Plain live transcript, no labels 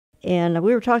and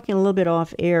we were talking a little bit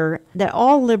off air, that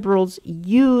all liberals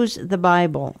use the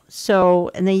Bible.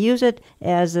 So, and they use it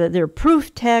as their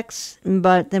proof texts,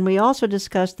 but then we also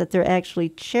discussed that they're actually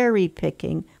cherry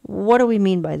picking. What do we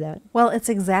mean by that? Well, it's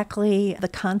exactly the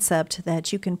concept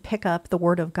that you can pick up the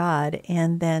Word of God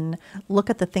and then look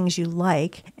at the things you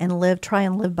like and try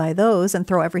and live by those and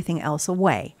throw everything else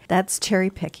away. That's cherry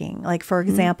picking. Like, for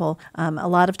example, a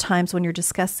lot of times when you're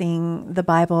discussing the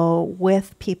Bible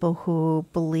with people who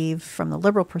believe from the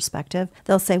liberal perspective,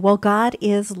 they'll say, well, God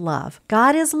is love.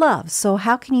 God is love. So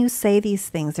how can you say these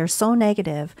things? They're so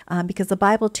negative because the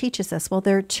Bible teaches us. Well,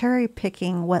 they're cherry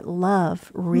picking what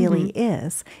love really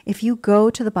is. If you go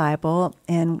to the Bible,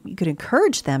 and you could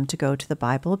encourage them to go to the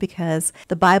Bible, because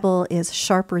the Bible is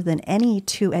sharper than any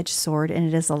two-edged sword, and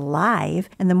it is alive,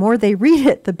 and the more they read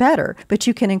it, the better. But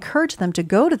you can encourage them to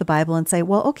go to the Bible and say,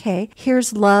 well, okay,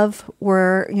 here's love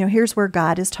here's where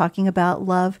God is talking about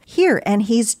love here, and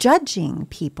he's judging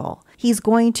people. He's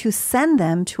going to send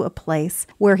them to a place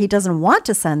where he doesn't want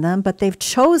to send them, but they've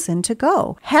chosen to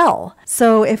go. Hell.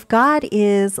 So if God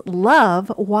is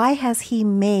love, why has he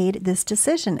made this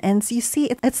decision? And so you see,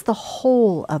 it's the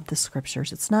whole of the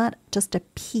scriptures. It's not just a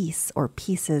piece or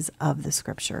pieces of the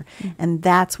scripture. And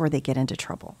that's where they get into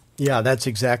trouble. Yeah, that's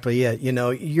exactly it. You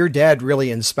know, your dad really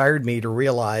inspired me to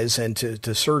realize and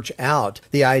to search out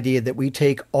the idea that we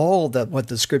take all what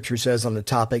the scripture says on the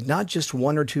topic, not just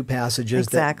one or two passages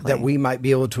that we might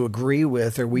be able to agree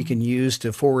with or we can use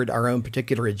to forward our own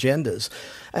particular agendas.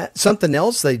 Something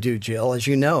else they do, Jill, as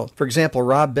you know, for example,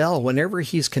 Rob Bell, whenever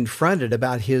he's confronted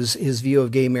about his view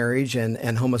of gay marriage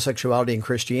and homosexuality and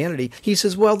Christianity, he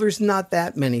says, well, there's not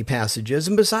that many passages.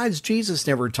 And besides, Jesus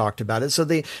never talked about it. So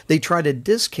they try to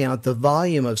discount the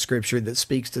volume of scripture that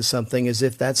speaks to something as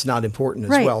if that's not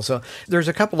important as well. So there's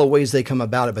a couple of ways they come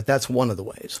about it, but that's one of the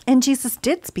ways. And Jesus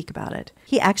did speak about it.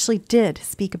 He actually did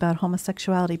speak about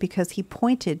homosexuality because he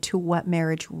pointed to what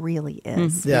marriage really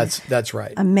is. That's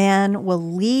right. A man will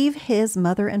leave his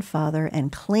mother and father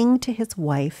and cling to his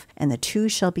wife, and the two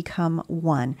shall become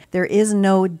one. There is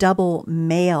no double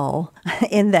male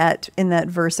in that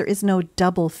verse. There is no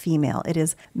double female. It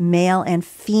is male and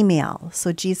female.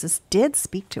 So Jesus did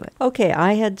speak to it. Okay,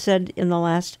 I had said in the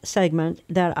last segment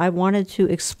that I wanted to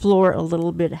explore a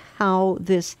little bit how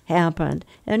this happened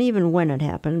and even when it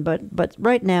happened, but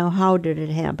right now, how did it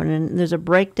happen? And there's a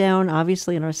breakdown,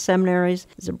 obviously, in our seminaries.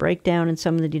 There's a breakdown in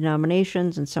some of the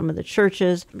denominations and some of the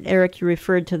churches. Eric, you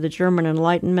referred to the German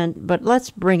Enlightenment, but let's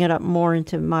bring it up more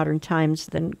into modern times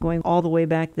than going all the way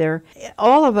back there.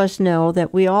 All of us know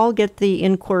that we all get the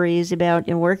inquiries about,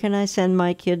 where can I send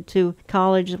my kid to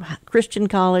college, Christian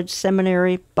college,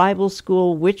 seminary, Bible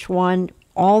school, which one?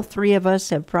 All three of us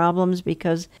have problems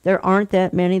because there aren't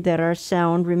that many that are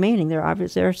sound remaining.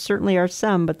 There certainly are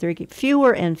some, but there are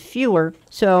fewer and fewer.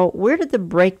 So where did the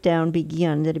breakdown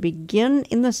begin? Did it begin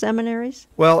in the seminaries?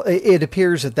 Well, it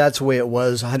appears that that's the way it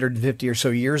was 150 or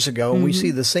so years ago. And we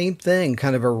see the same thing,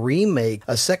 kind of a remake,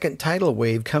 a second tidal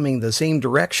wave coming the same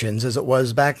directions as it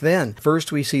was back then.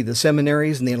 First, we see the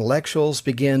seminaries and the intellectuals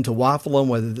begin to waffle on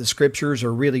whether the scriptures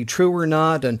are really true or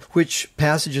not, and which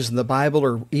passages in the Bible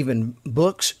or even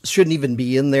books shouldn't even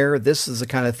be in there. This is the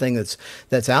kind of thing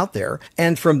that's out there.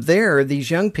 And from there,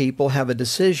 these young people have a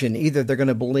decision. Either they're going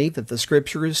to believe that the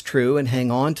scripture is true and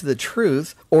hang on to the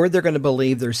truth, or they're going to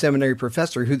believe their seminary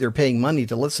professor who they're paying money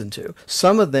to listen to.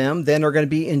 Some of them then are going to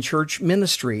be in church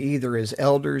ministry, either as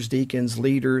elders, deacons,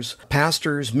 leaders,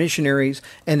 pastors, missionaries.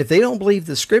 And if they don't believe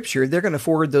the scripture, they're going to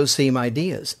forward those same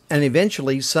ideas. And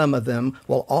eventually, some of them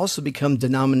will also become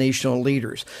denominational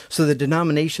leaders. So the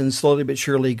denominations slowly but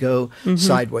surely go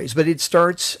sideways. But it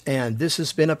starts, and this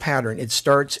has been a pattern, it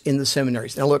starts in the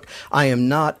seminaries. Now look, I am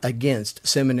not against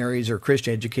seminaries or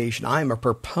Christian education. I'm a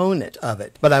proponent of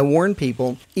it. But I warn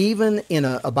people, even in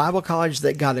a Bible college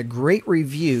that got a great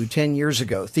review 10 years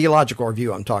ago, theological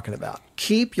review I'm talking about,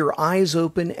 keep your eyes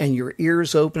open and your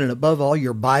ears open, and above all,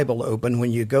 your Bible open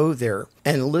when you go there,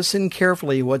 and listen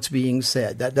carefully what's being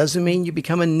said. That doesn't mean you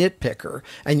become a nitpicker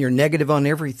and you're negative on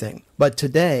everything. But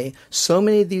today, so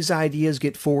many of these ideas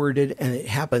get forwarded, and it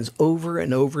happens over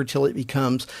and over till it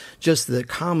becomes just the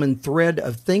common thread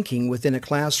of thinking within a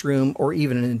classroom or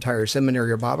even an entire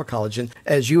seminary or Bible college. And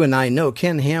as you and I know,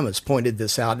 Ken Ham has pointed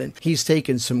this out, and he's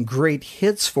taken some great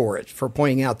hits for it, for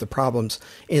pointing out the problems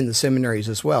in the seminaries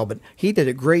as well. But he he did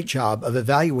a great job of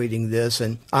evaluating this,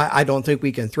 and I don't think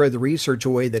we can throw the research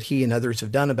away that he and others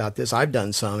have done about this. I've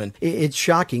done some, and it's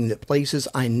shocking that places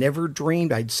I never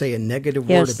dreamed I'd say a negative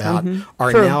word about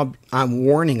are True. now I'm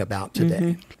warning about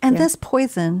today. And this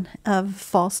poison of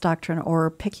false doctrine or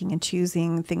picking and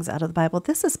choosing things out of the Bible,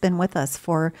 this has been with us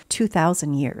for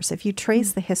 2,000 years. If you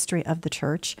trace the history of the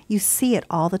church, you see it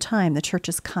all the time. The church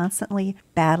is constantly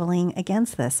battling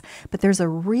against this. But there's a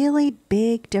really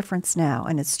big difference now,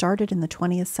 and it started in the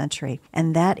 20th century,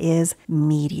 and that is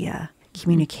media.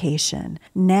 Communication.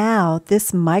 Now,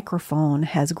 this microphone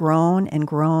has grown and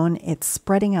grown. It's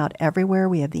spreading out everywhere.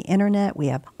 We have the internet. We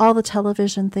have all the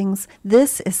television things.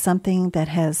 This is something that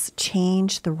has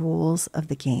changed the rules of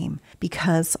the game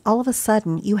because all of a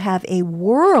sudden you have a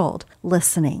world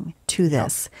listening to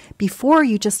this. Before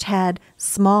you just had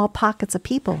small pockets of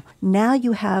people. Now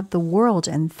you have the world,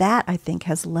 and that, I think,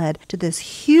 has led to this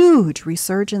huge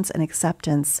resurgence and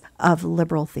acceptance of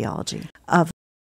liberal theology, of